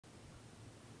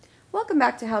Welcome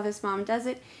back to How This Mom Does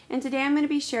It, and today I'm going to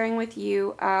be sharing with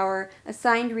you our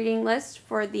assigned reading list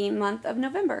for the month of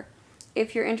November.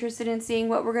 If you're interested in seeing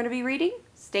what we're going to be reading,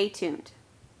 stay tuned.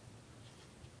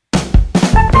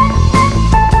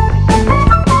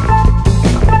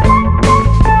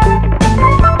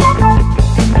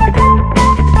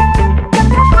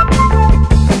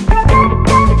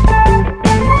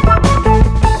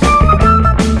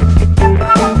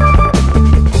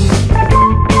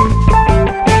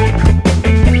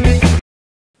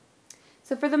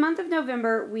 So for the month of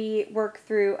November, we work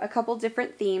through a couple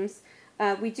different themes.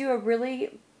 We do a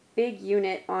really big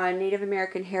unit on Native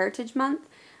American Heritage Month,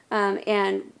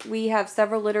 and we have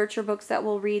several literature books that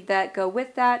we'll read that go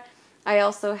with that. I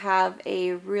also have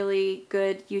a really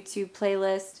good YouTube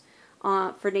playlist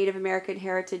for Native American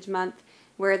Heritage Month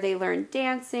where they learn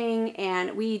dancing,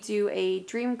 and we do a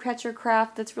dream catcher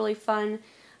craft that's really fun,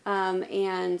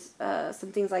 and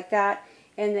some things like that.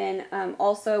 And then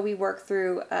also we work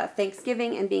through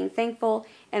Thanksgiving and being thankful,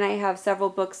 and I have several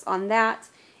books on that.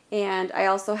 And I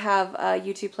also have a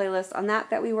YouTube playlist on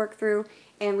that we work through.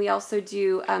 And we also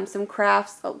do some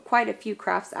crafts, quite a few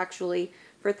crafts actually,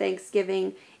 for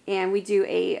Thanksgiving. And we do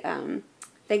a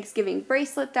Thanksgiving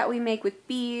bracelet that we make with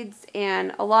beads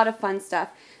and a lot of fun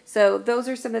stuff. So those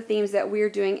are some of the themes that we're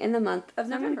doing in the month of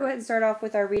November. I'm going to go ahead and start off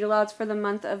with our read alouds for the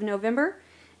month of November.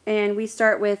 And we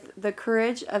start with The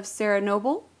Courage of Sarah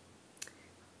Noble.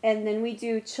 And then we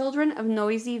do Children of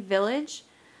Noisy Village.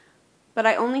 But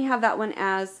I only have that one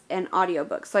as an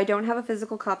audiobook, so I don't have a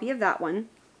physical copy of that one.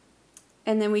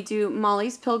 And then we do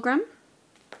Molly's Pilgrim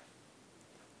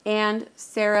and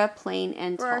Sarah Plain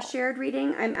and Tall. For our shared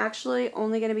reading, I'm actually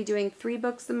only going to be doing 3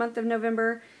 books the month of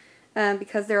November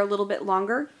because they're a little bit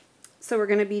longer. So we're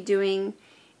going to be doing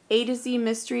A to Z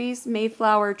Mysteries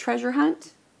Mayflower Treasure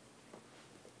Hunt,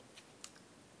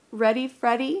 Ready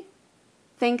Freddy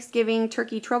Thanksgiving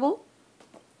Turkey Trouble,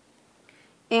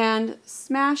 and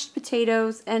Smashed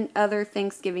Potatoes and Other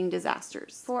Thanksgiving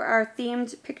Disasters. For our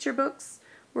themed picture books,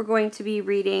 we're going to be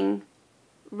reading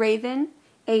Raven,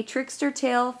 A Trickster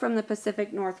Tale from the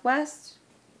Pacific Northwest,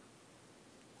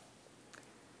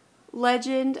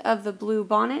 Legend of the Blue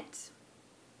Bonnet,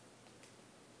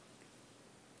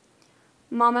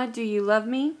 Mama, Do You Love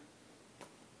Me?,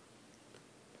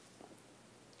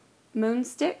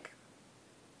 Moonstick,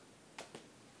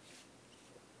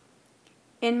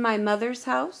 In My Mother's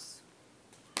House,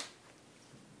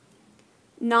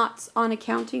 Knots on a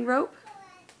Counting Rope,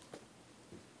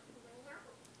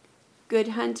 Good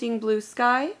Hunting Blue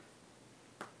Sky,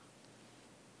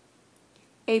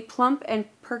 A Plump and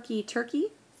Perky Turkey,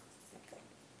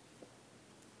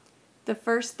 The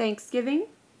First Thanksgiving,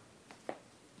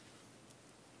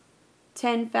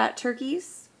 10 Fat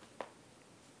Turkeys,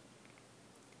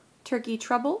 Turkey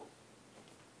Trouble,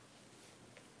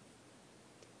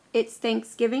 It's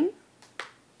Thanksgiving,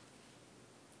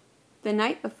 The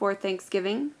Night Before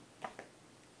Thanksgiving,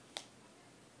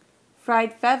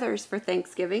 Fried Feathers for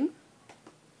Thanksgiving,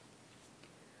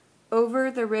 Over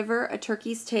the River A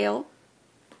Turkey's Tale,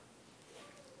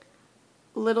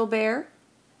 Little Bear,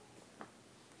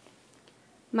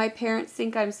 My Parents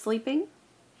Think I'm Sleeping,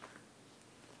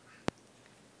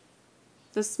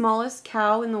 The Smallest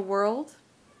Cow in the World,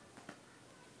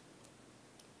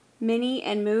 Minnie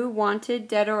and Moo Wanted,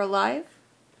 Dead or Alive,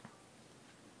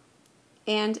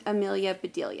 and Amelia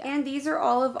Bedelia. And these are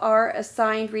all of our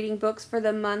assigned reading books for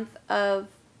the month of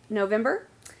November.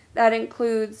 That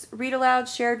includes read aloud,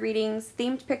 shared readings,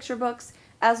 themed picture books,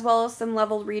 as well as some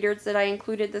leveled readers that I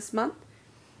included this month.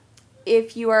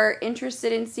 If you are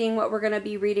interested in seeing what we're going to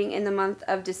be reading in the month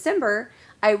of December,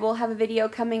 I will have a video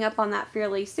coming up on that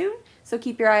fairly soon, so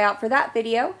keep your eye out for that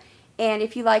video. And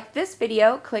if you like this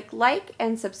video, click like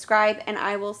and subscribe, and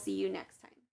I will see you next time.